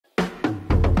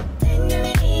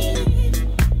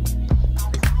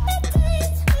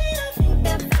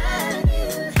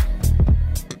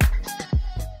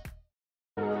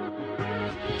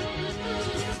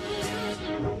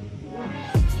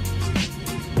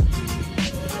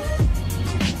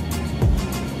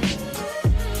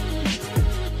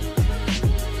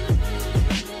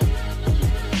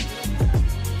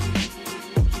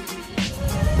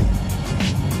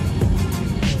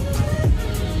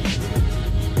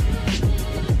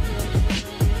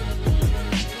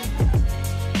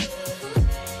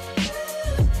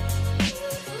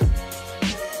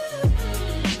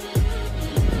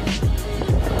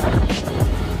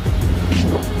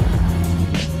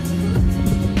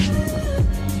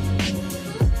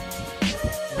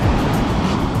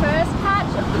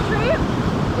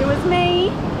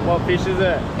fish, is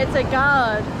it? It's a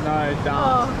guard. No,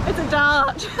 dart. Oh, it's a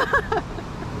dart.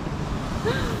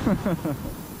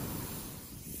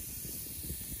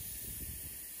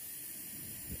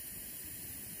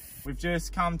 We've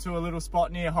just come to a little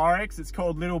spot near Horrocks. It's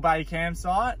called Little Bay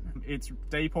Campsite. It's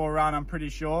deep or run, I'm pretty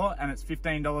sure, and it's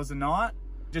 $15 a night.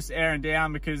 Just airing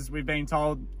down because we've been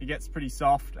told it gets pretty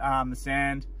soft, the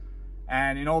sand.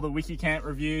 And in all the wiki camp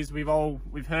reviews, we've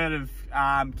heard of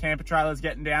camper trailers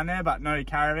getting down there, but no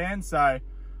caravan. So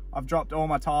I've dropped all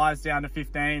my tyres down to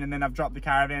 15, and then I've dropped the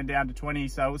caravan down to 20.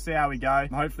 So we'll see how we go.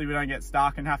 Hopefully we don't get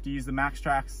stuck and have to use the max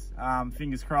tracks.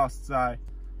 Fingers crossed. So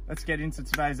let's get into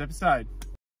today's episode.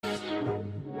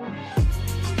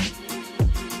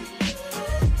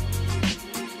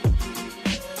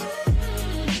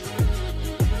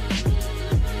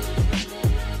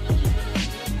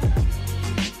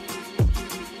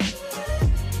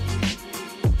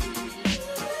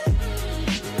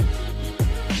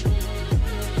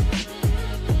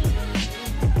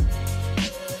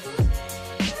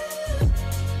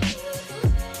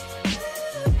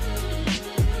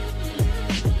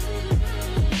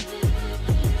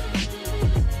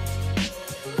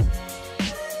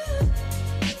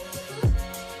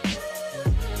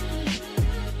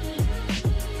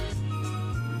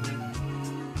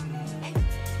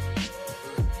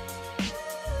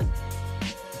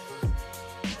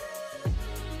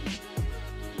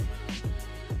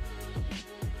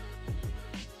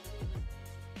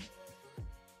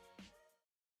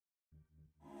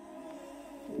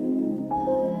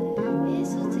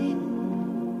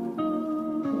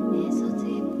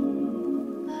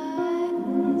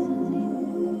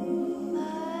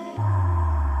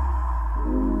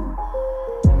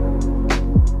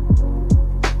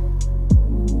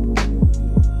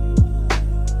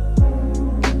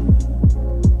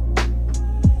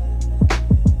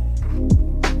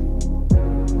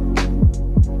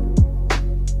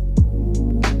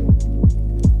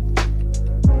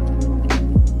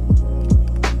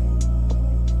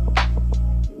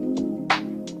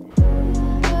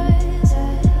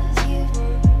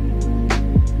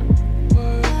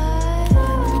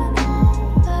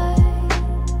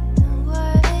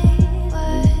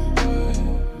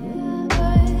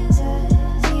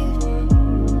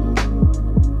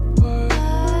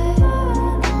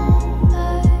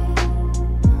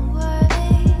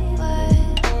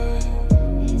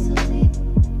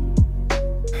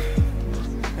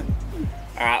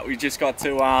 We just got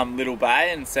to Little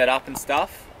Bay and set up and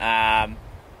stuff.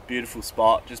 Beautiful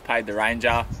spot. Just paid the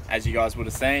Rainger, as you guys would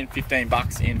have seen, 15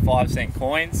 bucks in 5-cent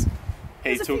coins.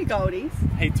 There's a few goldies.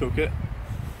 He took it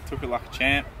like a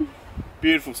champ.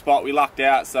 Beautiful spot. We lucked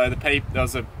out. So there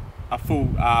was a full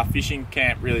fishing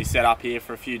camp really set up here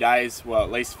for a few days. Well,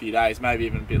 at least a few days, maybe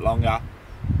even a bit longer.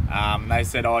 They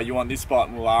said, "Oh, you want this spot?"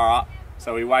 And we'll up.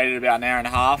 So we waited about an hour and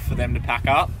a half for them to pack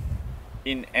up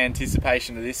in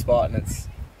anticipation of this spot, and it's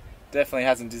definitely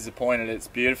hasn't disappointed. It's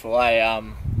beautiful.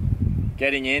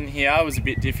 Getting in here was a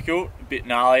bit difficult, a bit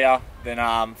gnarlier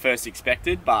than first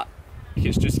expected, but it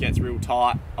just gets real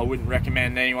tight. I wouldn't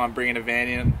recommend anyone bringing a van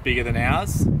in bigger than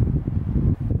ours.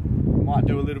 Might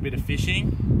do a little bit of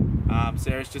fishing.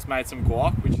 Sarah's just made some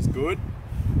guac, which is good.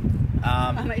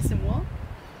 I made some what?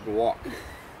 Guac.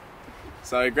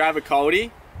 So grab a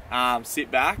coldie,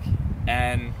 sit back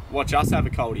and watch us have a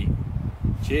coldie.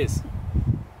 Cheers.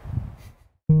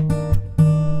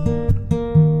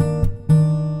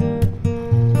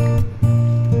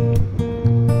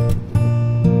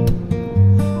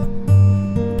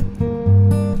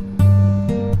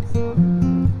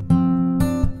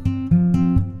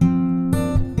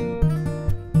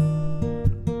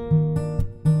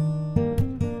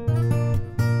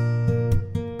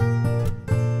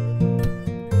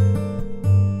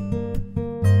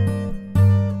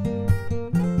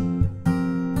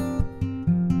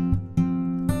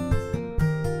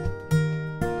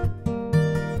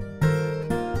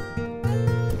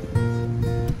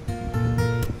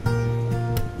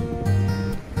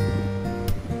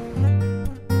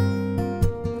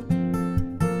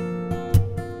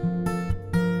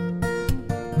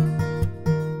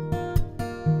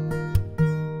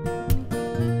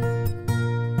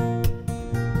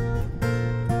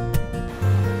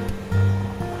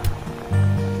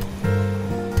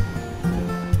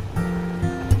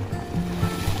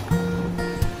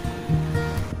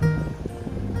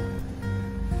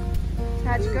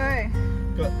 How'd you go?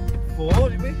 Got 4,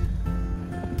 did we?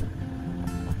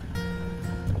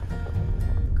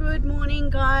 Good morning,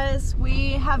 guys.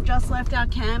 We have just left our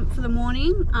camp for the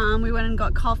morning. We went and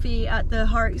got coffee at the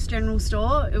Horrocks General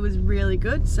Store. It was really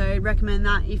good, so recommend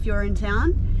that if you're in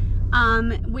town.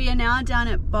 We are now down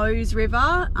at Bowes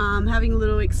River, having a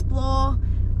little explore,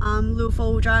 little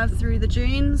four-wheel drive through the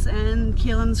dunes, and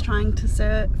Keelan's trying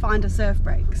to find a surf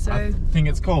break. So I think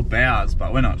it's called Bowes,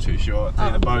 but we're not too sure. It's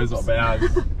either Bowes or Bowes.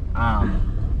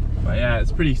 But yeah,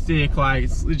 it's pretty sick. Like,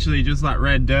 it's literally just like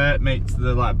red dirt meets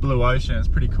the like blue ocean. It's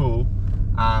pretty cool.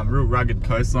 Real rugged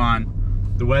coastline.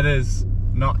 The weather's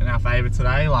not in our favour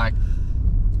today. Like,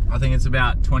 I think it's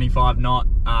about 25 knot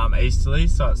easterly,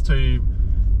 so it's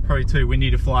probably too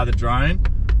windy to fly the drone.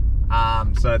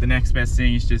 So the next best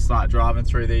thing is just like driving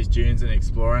through these dunes and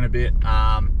exploring a bit.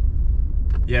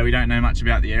 Yeah, we don't know much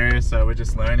about the area, so we're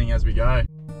just learning as we go.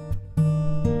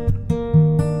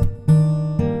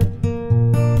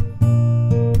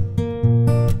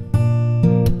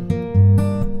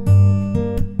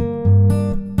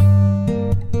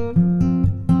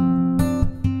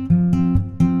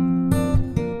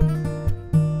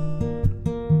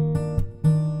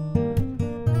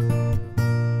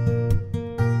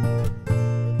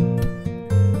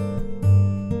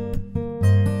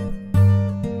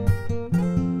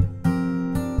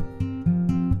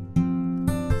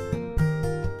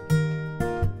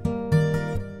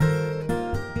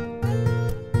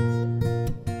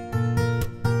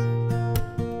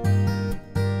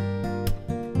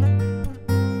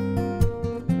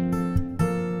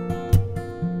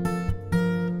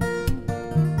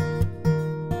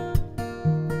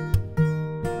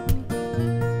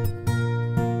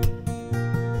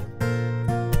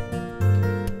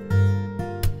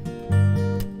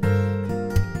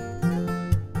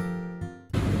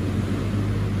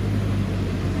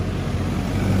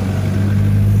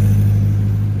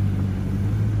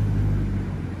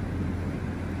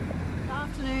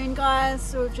 Guys,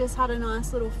 so we've just had a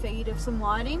nice little feed of some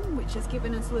whiting, which has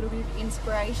given us a little bit of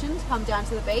inspiration to come down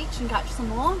to the beach and catch some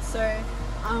more. So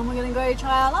we're gonna go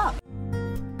try our luck.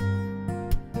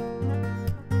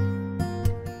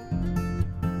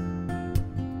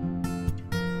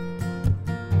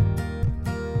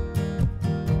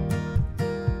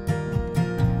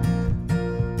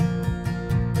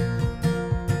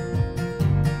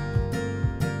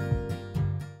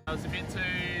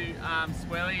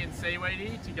 Swelly and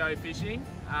seaweedy to go fishing.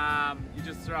 You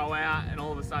just throw out and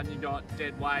all of a sudden you got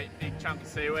dead weight, big chunk of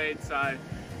seaweed, so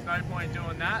there's no point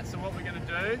doing that. So what we're going to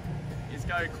do is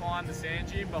go climb the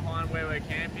sand dune behind where we're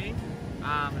camping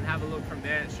and have a look from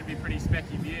there. It should be a pretty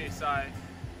specky view, so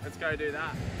let's go do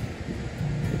that.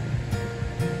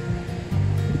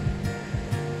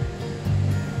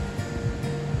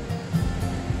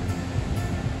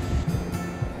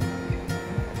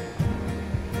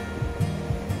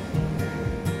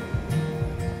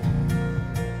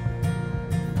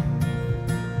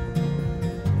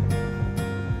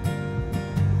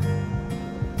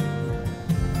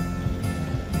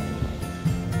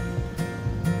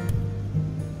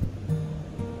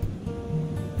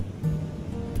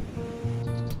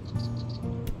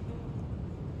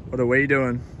 What are we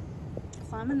doing?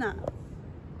 Climbing that.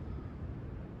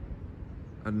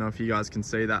 I don't know if you guys can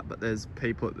see that, but there's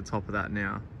people at the top of that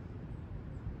now.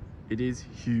 It is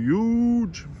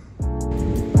huge.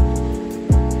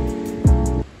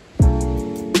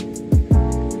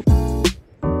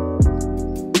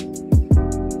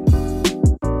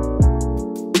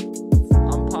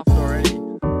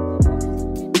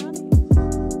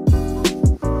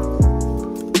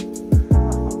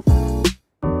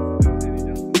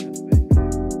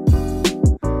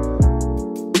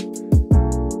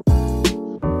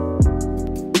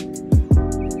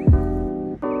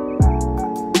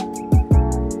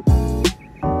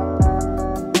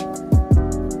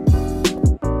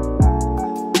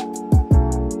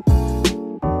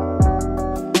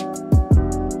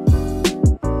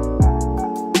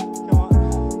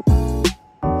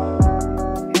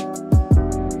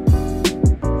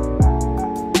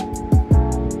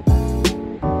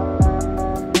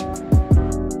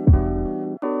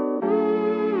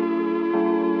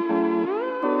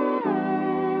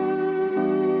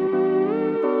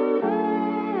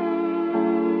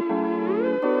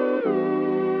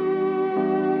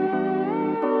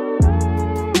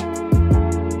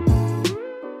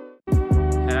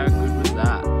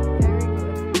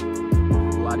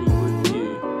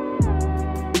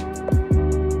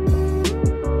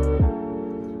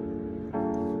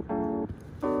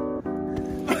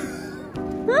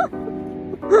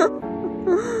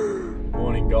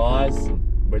 Morning guys,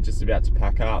 we're just about to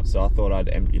pack up, so I thought I'd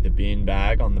empty the bin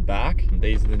bag on the back.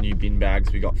 These are the new bin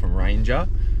bags we got from Rainger.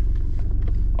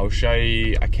 I'll show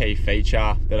you a key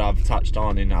feature that I've touched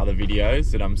on in other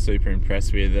videos that I'm super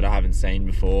impressed with, that I haven't seen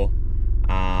before,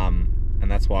 and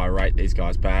that's why I rate these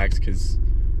guys' bags, because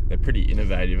they're pretty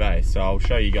innovative, eh? So I'll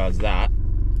show you guys that.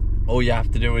 All you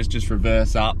have to do is just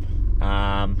reverse up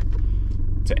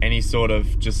to any sort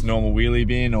of just normal wheelie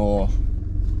bin, or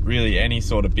really any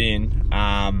sort of bin,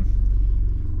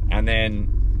 and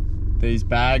then these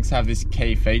bags have this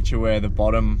key feature where the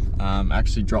bottom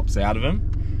actually drops out of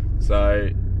them. So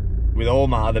with all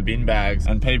my other bin bags,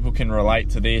 and people can relate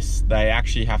to this, they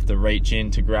actually have to reach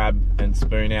in to grab and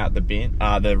spoon out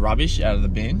the rubbish out of the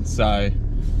bin. So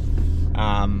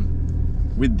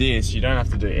with this, you don't have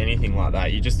to do anything like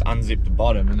that. You just unzip the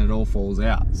bottom and it all falls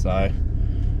out. So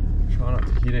try not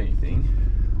to hit anything.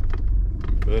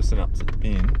 Reversing up to the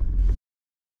bin.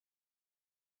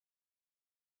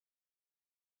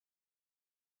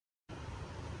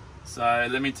 So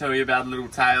let me tell you about a little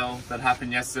tale that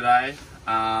happened yesterday.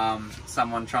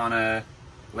 Someone trying to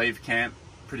leave camp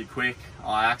pretty quick.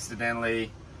 I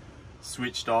accidentally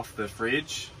switched off the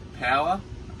fridge power,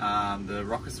 the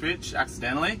rocker switch,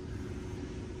 accidentally.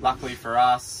 Luckily for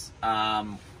us,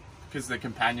 because the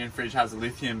companion fridge has a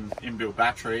lithium inbuilt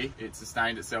battery, it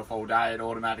sustained itself all day. It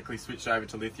automatically switched over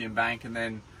to lithium bank and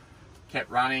then kept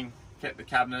running, kept the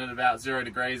cabinet at about 0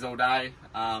 degrees all day.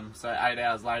 So 8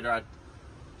 hours later, I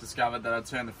discovered that I'd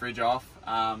turned the fridge off.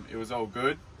 It was all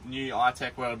good. New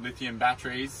iTech World lithium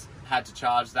batteries, had to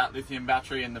charge that lithium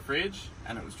battery in the fridge,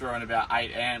 and it was drawing about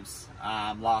 8 amps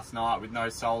last night with no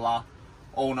solar.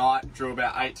 All night, drew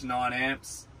about 8 to 9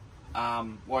 amps.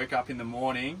 Woke up in the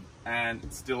morning and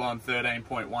it's still on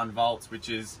 13.1 volts, which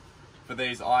is, for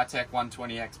these iTech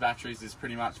 120X batteries, is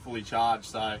pretty much fully charged.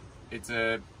 So it's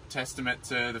a testament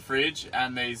to the fridge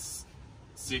and these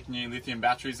sick new lithium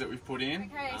batteries that we've put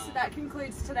in. Okay, so that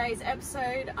concludes today's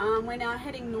episode. We're now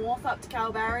heading north up to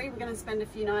Kalbarri. We're going to spend a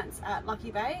few nights at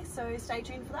Lucky Bay, so stay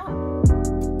tuned for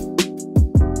that.